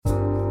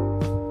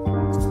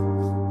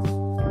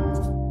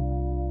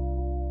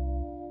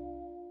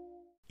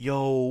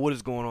What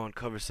is going on,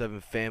 Cover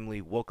 7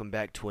 family? Welcome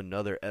back to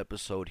another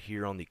episode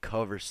here on the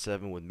Cover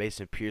 7 with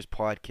Mason Pierce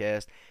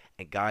podcast.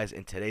 And guys,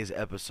 in today's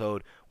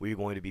episode, we're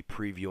going to be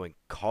previewing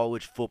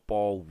college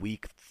football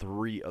week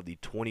 3 of the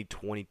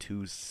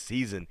 2022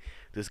 season.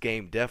 This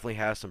game definitely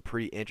has some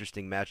pretty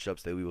interesting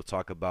matchups that we will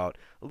talk about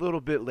a little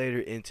bit later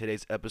in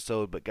today's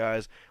episode. But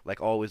guys, like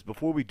always,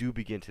 before we do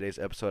begin today's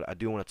episode, I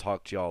do want to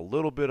talk to y'all a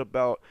little bit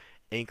about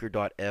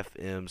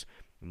Anchor.fm's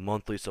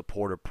monthly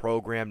supporter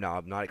program. Now,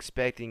 I'm not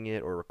expecting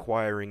it or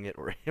requiring it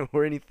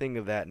or anything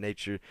of that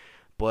nature,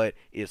 but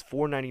it's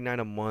 $4.99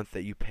 a month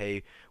that you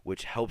pay,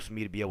 which helps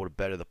me to be able to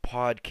better the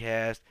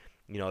podcast.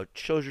 You know, it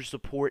shows your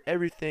support,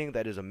 everything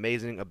that is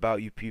amazing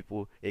about you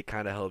people. It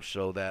kind of helps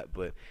show that.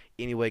 But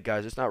anyway,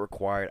 guys, it's not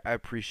required. I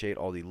appreciate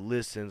all the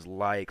listens,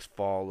 likes,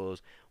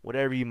 follows,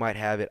 whatever you might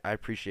have it. I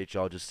appreciate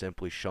y'all just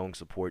simply showing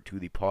support to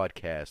the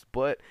podcast.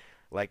 But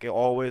like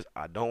always,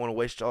 I don't want to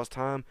waste y'all's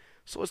time.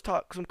 So let's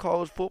talk some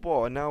college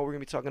football. And now we're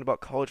going to be talking about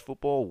college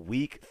football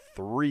week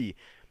 3.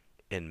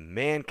 And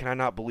man, can I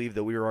not believe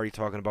that we were already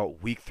talking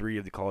about week 3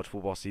 of the college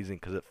football season,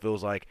 because it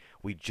feels like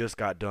we just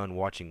got done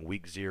watching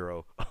week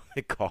 0 of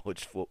the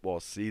college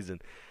football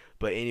season.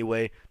 But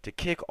anyway, to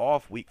kick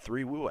off week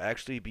 3, we will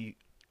actually be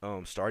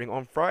starting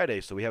on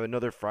Friday. So we have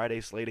another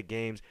Friday slate of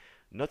games.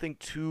 Nothing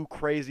too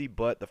crazy,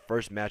 but the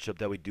first matchup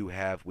that we do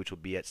have, which will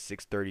be at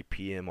 6:30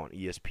 p.m. on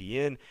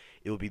ESPN,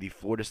 it will be the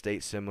Florida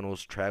State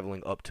Seminoles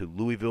traveling up to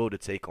Louisville to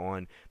take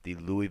on the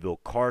Louisville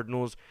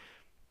Cardinals.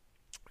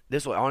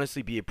 This will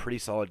honestly be a pretty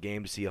solid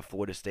game to see if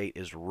Florida State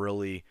is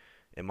really,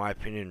 in my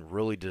opinion,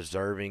 really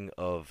deserving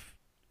of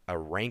a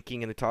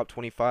ranking in the top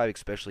 25,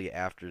 especially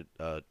after,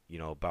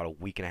 about a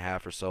week and a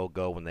half or so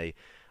ago when they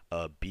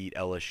beat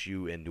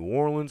LSU in New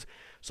Orleans.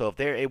 So if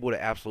they're able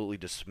to absolutely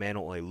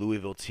dismantle a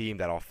Louisville team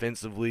that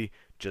offensively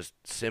just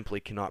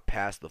simply cannot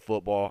pass the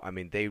football, I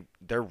mean,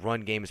 their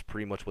run game is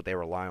pretty much what they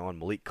rely on.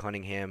 Malik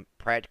Cunningham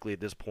practically at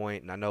this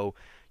point, and I know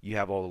you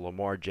have all the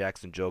Lamar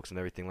Jackson jokes and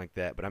everything like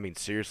that, but I mean,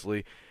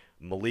 seriously,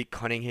 Malik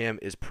Cunningham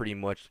is pretty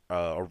much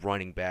a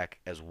running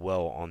back as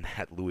well on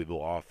that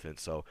Louisville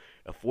offense. So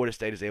if Florida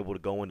State is able to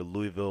go into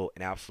Louisville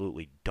and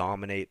absolutely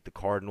dominate the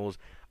Cardinals,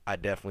 I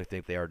definitely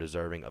think they are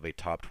deserving of a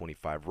top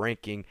 25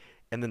 ranking.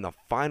 And then the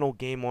final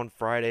game on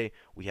Friday,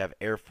 we have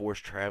Air Force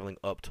traveling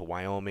up to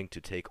Wyoming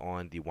to take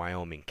on the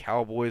Wyoming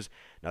Cowboys.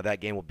 Now that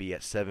game will be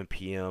at 7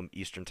 p.m.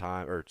 Eastern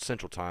Time, or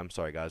Central Time.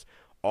 Sorry, guys.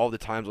 All the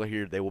times on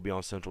here, they will be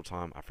on Central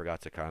Time. I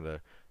forgot to kind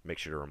of make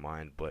sure to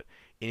remind. But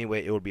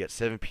anyway, it will be at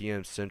 7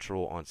 p.m.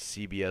 Central on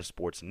CBS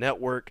Sports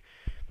Network.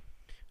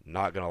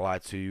 Not going to lie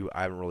to you,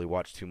 I haven't really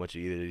watched too much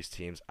of either of these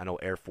teams. I know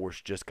Air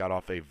Force just got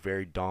off a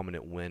very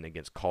dominant win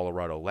against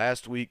Colorado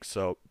last week,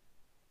 so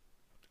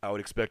I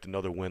would expect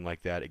another win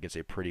like that against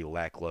a pretty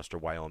lackluster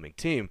Wyoming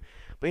team.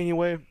 But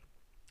anyway,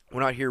 we're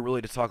not here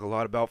really to talk a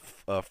lot about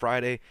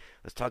Friday.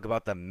 Let's talk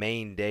about the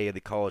main day of the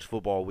college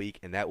football week,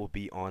 and that will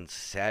be on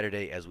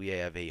Saturday, as we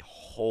have a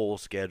whole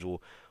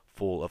schedule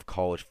full of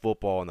college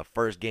football. And the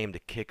first game to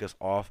kick us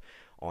off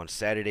on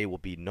Saturday will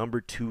be number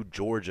 2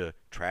 Georgia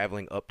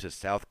traveling up to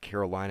South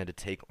Carolina to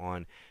take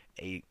on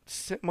a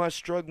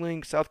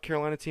semi-struggling South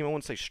Carolina team. I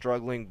wouldn't say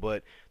struggling,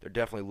 but they're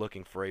definitely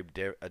looking for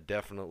a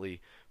definitely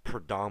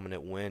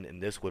predominant win,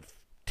 and this would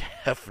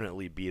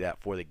definitely be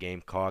that for the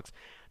Gamecocks.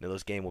 Now,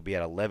 this game will be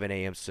at 11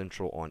 a.m.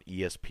 Central on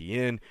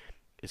ESPN.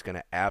 It's going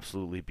to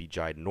absolutely be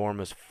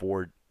ginormous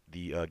for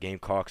the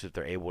Gamecocks if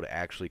they're able to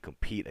actually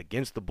compete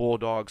against the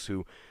Bulldogs,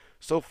 who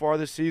so far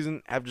this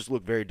season have just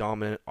looked very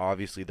dominant.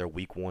 Obviously, their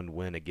week 1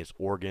 win against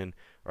Oregon,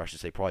 or I should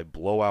say probably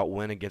blowout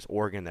win against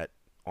Oregon, that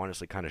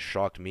honestly kind of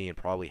shocked me and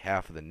probably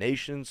half of the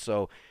nation.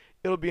 So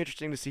it'll be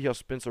interesting to see how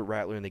Spencer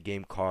Rattler and the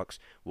Gamecocks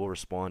will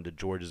respond to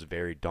Georgia's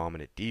very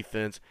dominant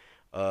defense.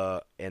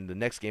 And the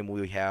next game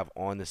we have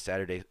on this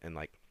Saturday and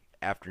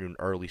afternoon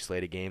early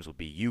slate of games will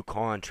be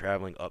UConn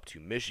traveling up to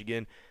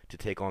Michigan to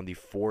take on the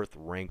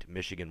 4th-ranked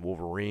Michigan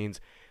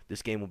Wolverines.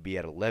 This game will be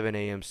at 11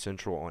 a.m.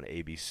 Central on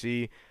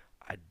ABC.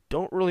 I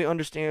don't really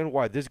understand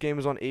why this game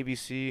is on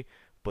ABC,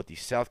 but the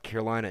South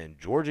Carolina and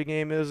Georgia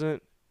game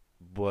isn't.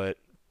 But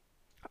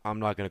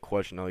I'm not going to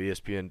question how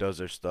ESPN does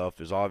their stuff.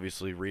 There's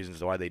obviously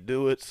reasons why they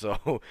do it,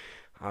 so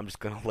I'm just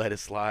going to let it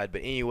slide.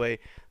 But anyway,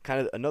 kind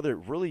of another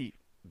really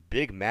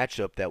big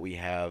matchup that we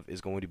have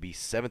is going to be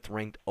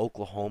 7th-ranked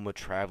Oklahoma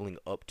traveling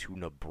up to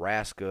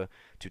Nebraska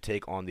to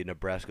take on the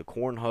Nebraska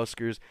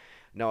Cornhuskers.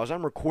 Now, as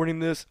I'm recording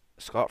this,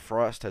 Scott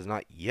Frost has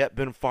not yet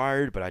been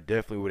fired, but I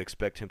definitely would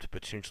expect him to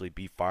potentially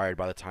be fired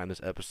by the time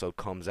this episode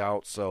comes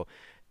out. So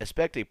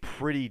expect a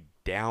pretty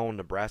down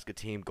Nebraska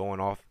team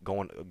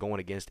going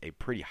against a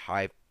pretty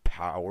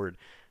high-powered,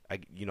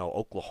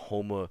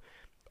 Oklahoma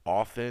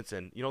offense.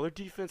 And, their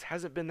defense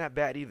hasn't been that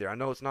bad either. I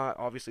know it's not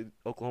obviously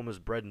Oklahoma's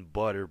bread and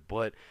butter,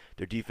 but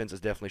their defense has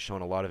definitely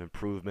shown a lot of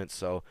improvement.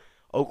 So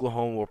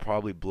Oklahoma will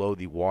probably blow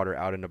the water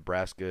out of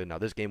Nebraska. Now,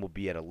 this game will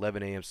be at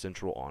 11 a.m.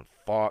 Central on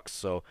Fox,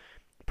 so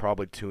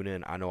probably tune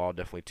in. I know I'll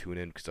definitely tune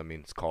in because,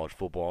 it's college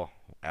football.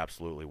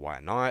 Absolutely, why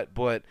not?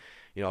 But,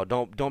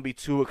 don't be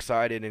too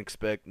excited and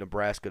expect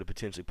Nebraska to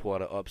potentially pull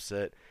out an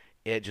upset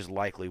it just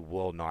likely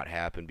will not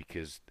happen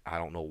because I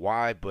don't know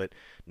why, but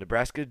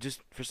Nebraska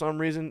just for some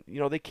reason,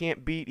 they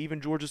can't beat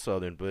even Georgia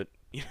Southern. But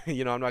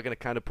I'm not going to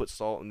kind of put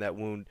salt in that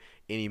wound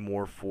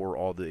anymore for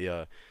all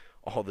the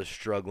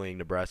struggling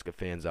Nebraska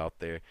fans out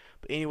there.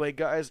 But anyway,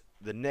 guys,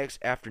 the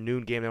next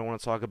afternoon game that I want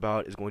to talk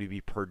about is going to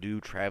be Purdue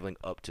traveling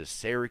up to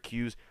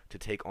Syracuse to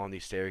take on the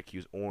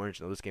Syracuse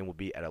Orange. Now, this game will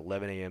be at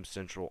 11 a.m.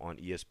 Central on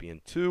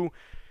ESPN2.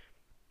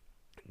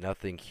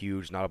 Nothing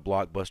huge, not a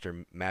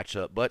blockbuster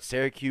matchup, but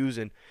Syracuse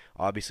and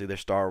obviously their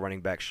star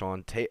running back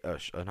Sean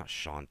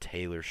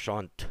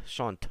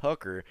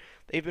Tucker,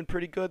 they've been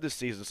pretty good this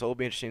season, so it'll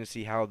be interesting to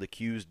see how the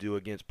Qs do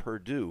against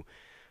Purdue.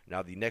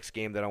 Now the next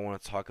game that I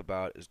want to talk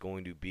about is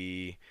going to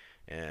be,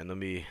 and let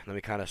me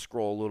kind of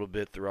scroll a little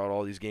bit throughout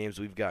all these games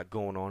we've got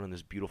going on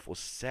this beautiful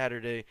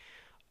Saturday.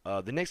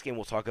 The next game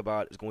we'll talk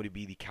about is going to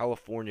be the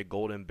California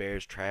Golden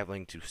Bears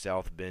traveling to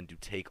South Bend to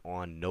take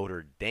on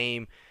Notre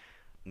Dame.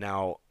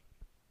 Now,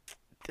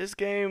 this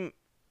game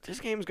is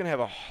going to have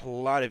a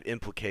lot of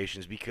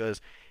implications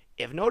because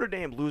if Notre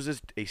Dame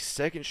loses a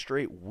second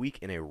straight week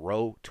in a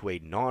row to a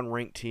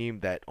non-ranked team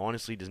that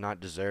honestly does not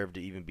deserve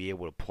to even be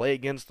able to play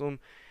against them,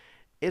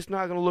 it's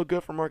not going to look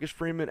good for Marcus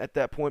Freeman at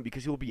that point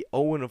because he'll be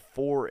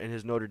 0-4 in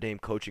his Notre Dame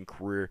coaching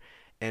career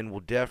and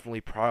will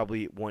definitely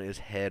probably want his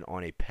head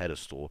on a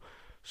pedestal.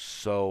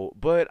 So,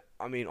 but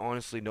I mean,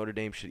 honestly, Notre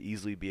Dame should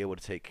easily be able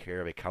to take care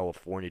of a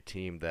California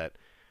team that,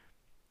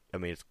 I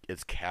mean,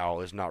 it's Cal.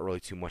 There's not really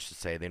too much to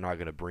say. They're not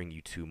going to bring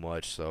you too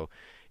much. So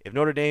if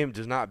Notre Dame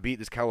does not beat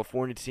this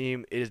California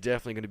team, it is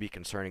definitely going to be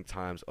concerning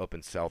times up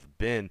in South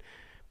Bend.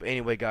 But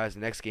anyway, guys, the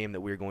next game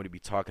that we're going to be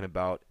talking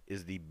about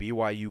is the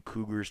BYU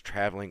Cougars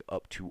traveling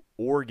up to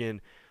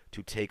Oregon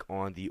to take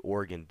on the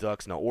Oregon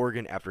Ducks. Now,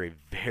 Oregon, after a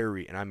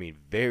very, and I mean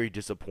very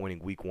disappointing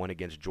week one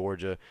against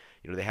Georgia,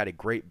 they had a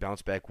great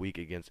bounce-back week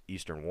against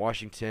Eastern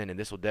Washington, and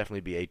this will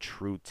definitely be a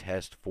true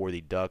test for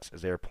the Ducks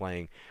as they're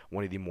playing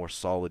one of the more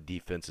solid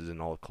defenses in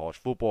all of college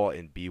football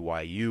in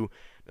BYU.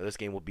 Now, this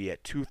game will be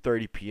at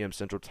 2:30 p.m.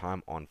 Central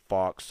Time on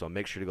Fox, so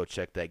make sure to go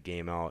check that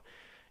game out.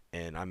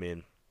 And, I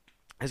mean,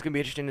 it's going to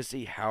be interesting to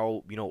see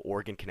how,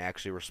 Oregon can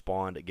actually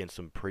respond against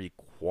some pretty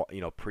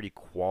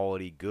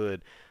quality,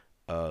 good,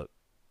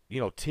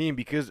 team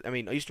because I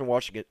mean Eastern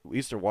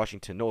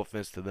Washington, no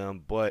offense to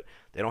them, but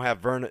they don't have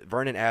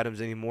Vernon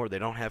Adams anymore. They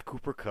don't have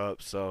Cooper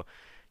Kupp, so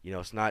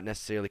it's not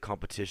necessarily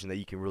competition that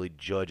you can really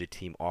judge a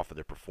team off of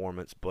their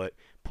performance. But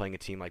playing a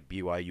team like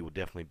BYU will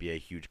definitely be a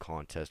huge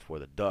contest for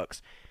the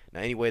Ducks. Now,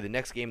 anyway, the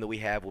next game that we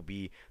have will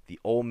be the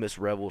Ole Miss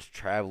Rebels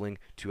traveling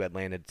to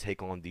Atlanta to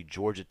take on the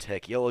Georgia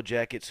Tech Yellow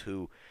Jackets,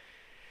 who,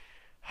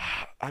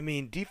 I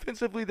mean,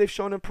 defensively they've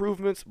shown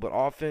improvements, but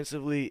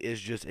offensively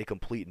is just a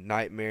complete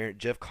nightmare.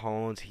 Jeff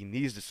Collins, he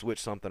needs to switch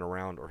something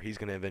around or he's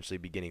going to eventually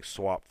be getting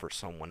swapped for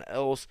someone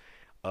else.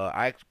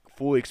 I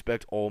fully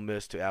expect Ole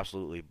Miss to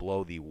absolutely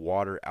blow the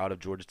water out of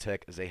Georgia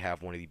Tech as they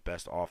have one of the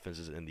best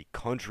offenses in the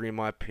country, in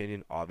my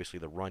opinion. Obviously,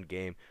 the run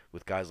game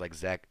with guys like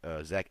Zach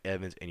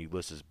Evans and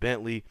Ulysses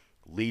Bentley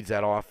leads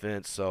that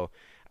offense. So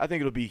I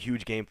think it'll be a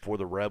huge game for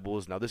the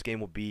Rebels. Now, this game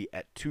will be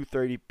at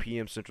 2:30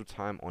 p.m. Central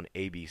Time on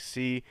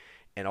ABC.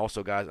 And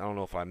also, guys, I don't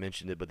know if I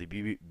mentioned it, but the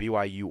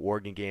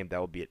BYU-Oregon game, that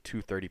will be at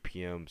 2:30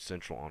 p.m.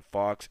 Central on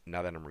Fox.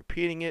 Now that I'm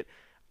repeating it,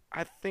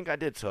 I think I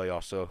did tell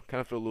y'all, so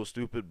kind of feel a little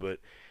stupid, but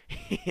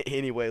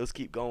anyway, let's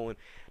keep going.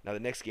 Now,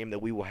 the next game that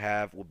we will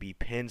have will be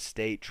Penn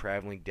State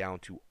traveling down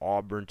to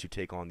Auburn to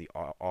take on the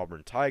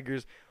Auburn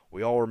Tigers.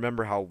 We all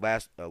remember how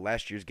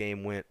last year's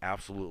game went,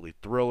 absolutely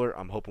thriller.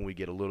 I'm hoping we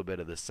get a little bit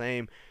of the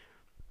same.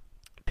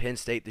 Penn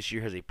State this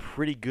year has a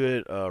pretty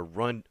good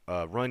run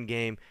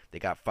game. They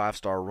got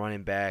five-star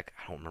running back.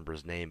 I don't remember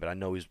his name, but I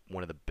know he's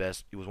one of the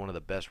best. He was one of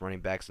the best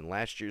running backs in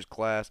last year's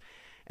class.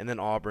 And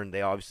then Auburn,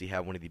 they obviously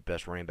have one of the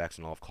best running backs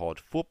in all of college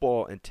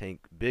football in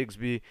Tank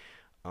Bigsby.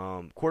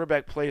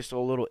 Quarterback play is still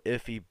a little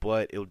iffy,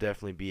 but it'll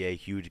definitely be a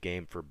huge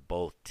game for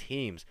both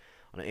teams.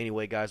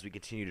 Anyway, guys, we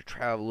continue to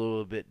travel a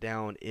little bit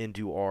down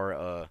into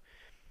our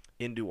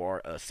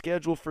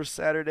schedule for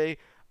Saturday.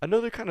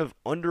 Another kind of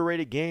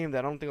underrated game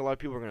that I don't think a lot of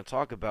people are going to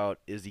talk about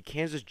is the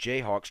Kansas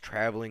Jayhawks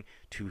traveling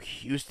to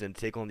Houston to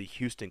take on the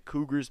Houston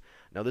Cougars.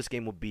 Now, this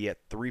game will be at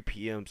 3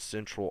 p.m.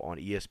 Central on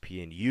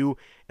ESPNU.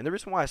 And the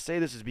reason why I say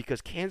this is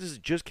because Kansas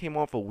just came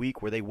off a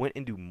week where they went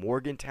into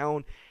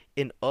Morgantown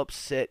and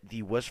upset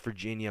the West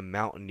Virginia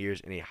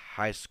Mountaineers in a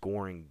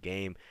high-scoring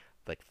game,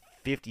 like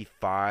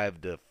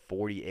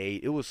 55-48.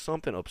 It was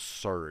something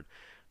absurd.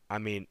 I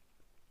mean,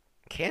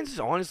 Kansas,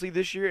 honestly,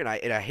 this year, and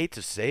I hate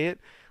to say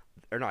it,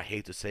 or not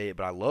hate to say it,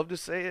 but I love to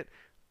say it,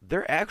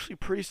 they're actually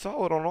pretty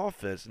solid on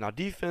offense. Now,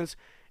 defense,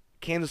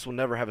 Kansas will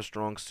never have a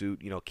strong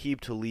suit.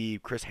 Keep to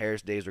leave, Chris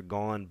Harris days are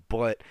gone,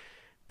 but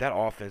that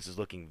offense is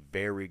looking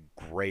very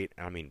great.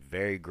 I mean,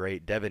 very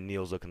great. Devin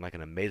Neal's looking like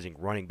an amazing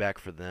running back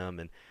for them,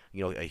 and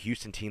a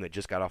Houston team that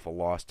just got off a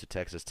loss to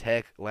Texas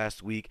Tech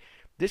last week.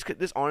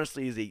 This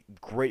honestly is a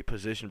great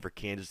position for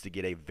Kansas to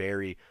get a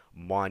very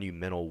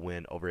monumental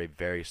win over a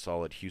very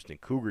solid Houston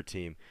Cougar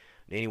team.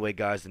 Anyway,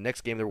 guys, the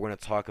next game that we're going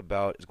to talk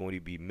about is going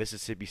to be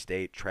Mississippi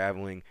State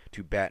traveling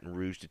to Baton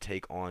Rouge to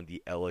take on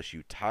the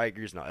LSU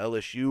Tigers. Now,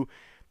 LSU,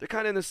 they're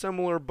kind of in a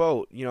similar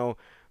boat,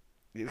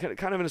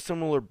 kind of in a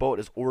similar boat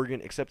as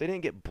Oregon, except they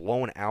didn't get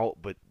blown out,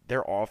 but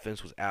their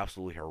offense was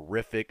absolutely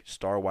horrific.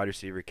 Star wide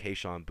receiver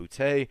Kayshon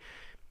Boutte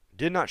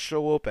did not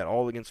show up at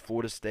all against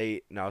Florida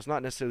State. Now, it's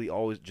not necessarily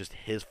always just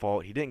his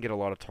fault. He didn't get a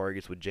lot of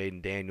targets with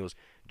Jaden Daniels.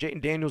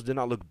 Jaden Daniels did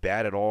not look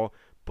bad at all,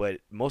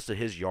 but most of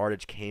his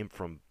yardage came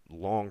from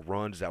long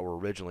runs that were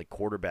originally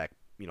quarterback,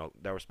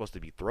 that were supposed to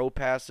be throw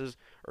passes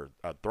or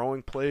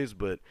throwing plays,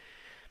 but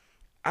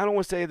I don't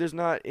want to say I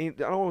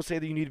don't want to say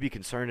that you need to be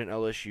concerned in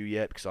LSU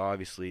yet, because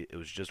obviously it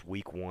was just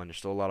week one. There's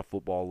still a lot of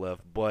football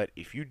left. But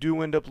if you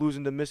do end up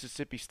losing to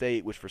Mississippi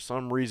State, which for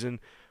some reason,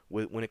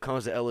 when it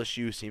comes to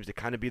LSU, seems to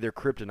kind of be their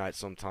kryptonite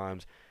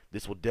sometimes,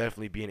 this will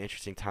definitely be an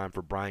interesting time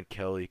for Brian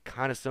Kelly,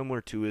 kind of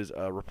similar to his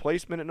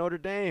replacement at Notre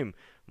Dame,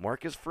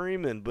 Marcus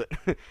Freeman. But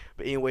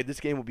anyway, this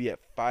game will be at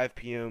 5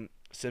 p.m.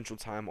 Central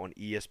Time on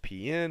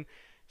ESPN.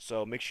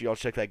 So make sure y'all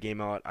check that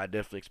game out. I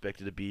definitely expect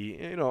it to be,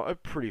 a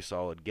pretty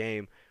solid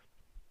game.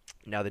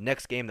 Now, the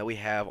next game that we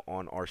have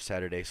on our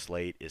Saturday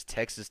slate is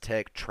Texas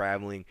Tech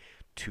traveling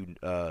to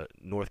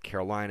North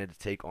Carolina to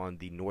take on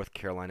the North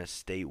Carolina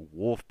State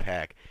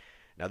Wolfpack.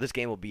 Now, this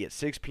game will be at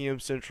 6 p.m.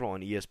 Central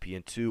on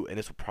ESPN2, and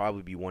this will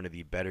probably be one of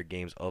the better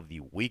games of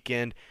the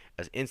weekend,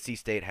 as NC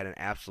State had an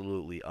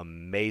absolutely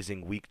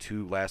amazing Week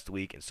 2 last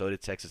week, and so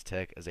did Texas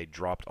Tech, as they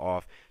dropped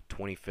off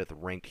 25th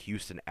ranked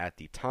Houston at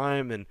the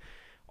time. And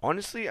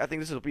honestly, I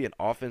think this will be an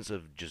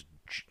offensive just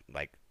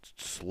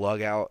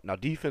slug out. Now,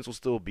 defense will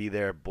still be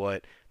there,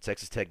 but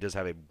Texas Tech does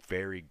have a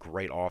very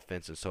great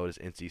offense, and so does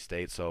NC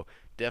State. So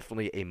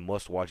definitely a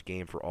must-watch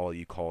game for all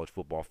you college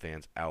football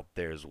fans out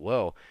there as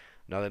well.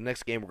 Now, the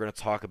next game we're going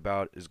to talk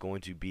about is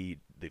going to be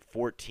the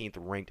 14th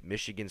ranked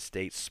Michigan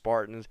State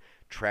Spartans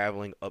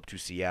traveling up to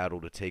Seattle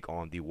to take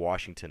on the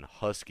Washington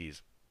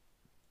Huskies.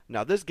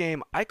 Now, this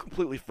game I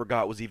completely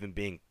forgot was even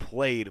being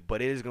played,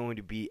 but it is going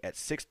to be at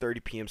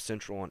 6:30 p.m.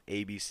 Central on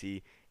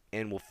ABC,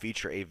 and will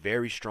feature a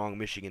very strong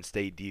Michigan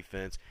State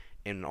defense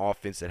and an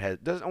offense that I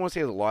want to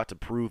say has a lot to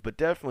prove, but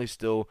definitely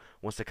still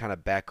wants to kind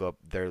of back up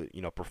their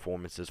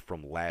performances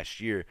from last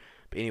year.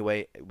 But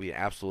anyway, it'll be an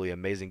absolutely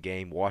amazing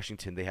game.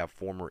 Washington, they have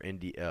former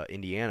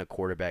Indiana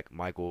quarterback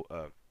Michael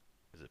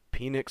is it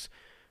Penix,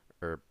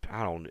 or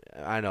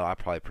I know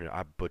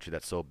I butchered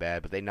that so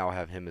bad, but they now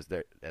have him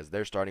as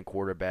their starting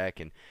quarterback,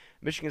 and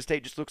Michigan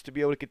State just looks to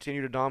be able to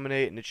continue to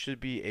dominate, and it should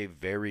be a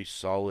very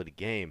solid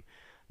game.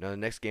 Now, the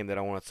next game that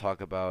I want to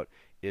talk about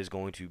is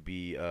going to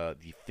be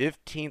the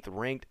 15th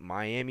ranked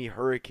Miami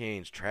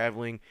Hurricanes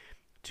traveling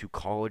to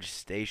College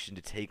Station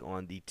to take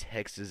on the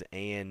Texas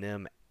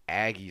A&M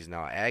Aggies.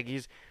 Now,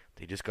 Aggies,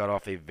 they just got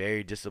off a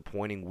very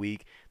disappointing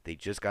week. They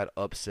just got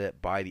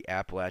upset by the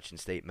Appalachian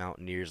State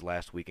Mountaineers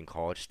last week in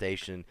College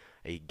Station,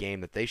 a game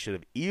that they should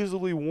have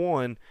easily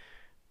won,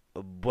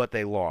 but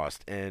they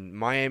lost. And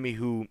Miami,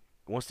 who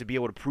wants to be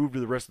able to prove to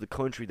the rest of the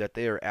country that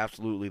they are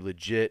absolutely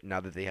legit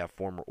now that they have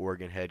former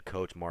Oregon head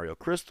coach Mario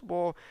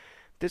Cristobal,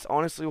 this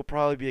honestly will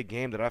probably be a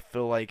game that I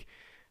feel like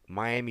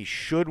Miami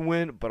should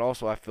win, but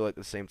also I feel like at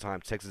the same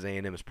time Texas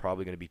A&M is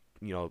probably going to be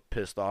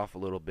pissed off a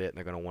little bit, and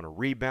they're going to want to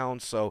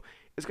rebound. So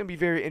it's going to be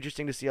very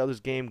interesting to see how this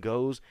game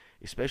goes,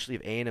 especially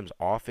if A&M's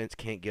offense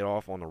can't get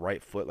off on the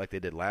right foot like they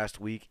did last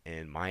week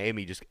and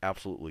Miami just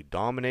absolutely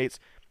dominates.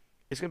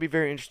 It's going to be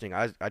very interesting.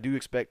 I do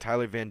expect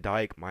Tyler Van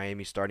Dyke,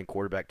 Miami's starting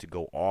quarterback, to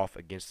go off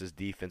against this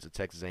defense of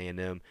Texas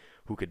A&M,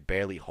 who could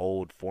barely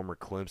hold former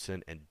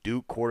Clemson and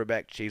Duke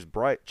quarterback Chase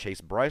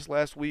Bryce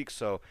last week.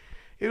 So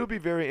it'll be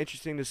very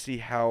interesting to see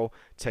how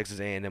Texas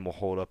A&M will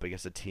hold up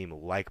against a team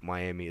like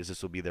Miami, as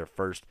this will be their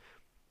first,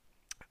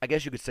 I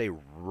guess you could say,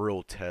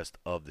 real test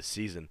of the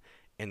season.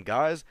 And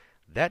guys,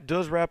 that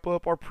does wrap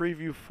up our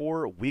preview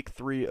for Week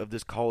 3 of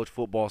this college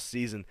football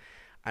season.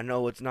 I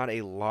know it's not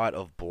a lot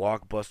of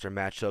blockbuster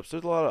matchups.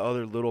 There's a lot of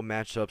other little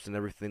matchups and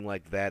everything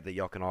like that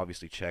y'all can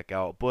obviously check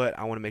out. But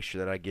I want to make sure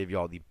that I give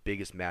y'all the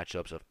biggest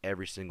matchups of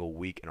every single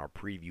week in our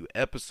preview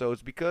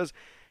episodes, because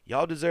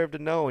y'all deserve to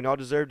know, and y'all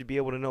deserve to be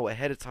able to know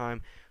ahead of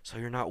time, so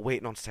you're not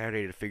waiting on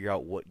Saturday to figure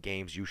out what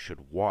games you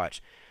should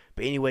watch.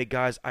 But anyway,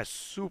 guys, I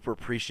super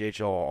appreciate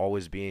y'all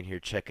always being here,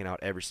 checking out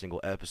every single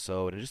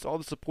episode, and just all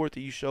the support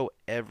that you show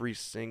every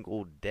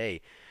single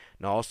day.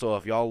 Now, also,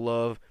 if y'all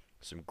love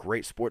some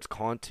great sports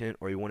content,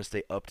 or you want to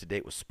stay up to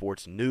date with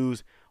sports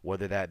news,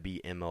 whether that be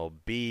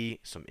MLB,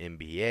 some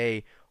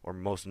NBA, or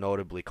most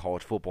notably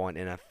college football and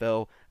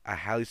NFL, I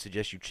highly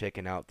suggest you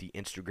checking out the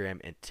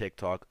Instagram and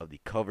TikTok of the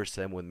Cover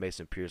 7 with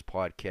Mason Pierce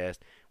podcast,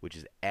 which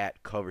is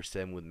at Cover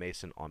 7 with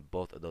Mason on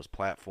both of those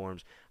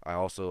platforms. I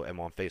also am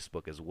on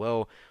Facebook as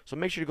well, so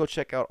make sure to go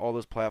check out all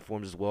those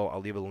platforms as well. I'll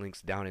leave the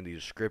links down in the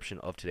description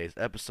of today's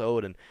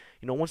episode. And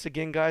once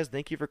again, guys,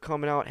 thank you for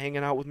coming out,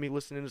 hanging out with me,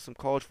 listening to some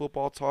college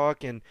football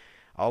talk, and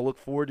I'll look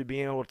forward to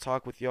being able to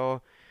talk with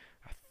y'all.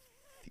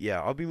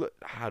 Yeah,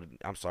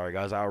 I'm sorry,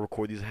 guys. I'll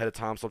record these ahead of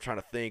time, so I'm trying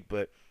to think.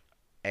 But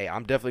hey,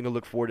 I'm definitely going to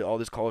look forward to all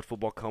this college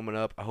football coming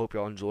up. I hope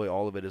y'all enjoy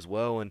all of it as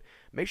well. And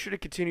make sure to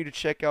continue to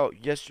check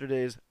out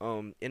yesterday's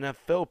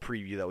NFL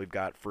preview that we've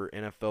got for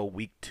NFL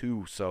Week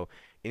 2. So,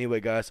 anyway,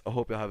 guys, I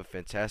hope y'all have a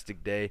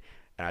fantastic day.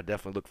 And I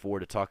definitely look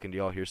forward to talking to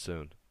y'all here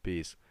soon.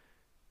 Peace.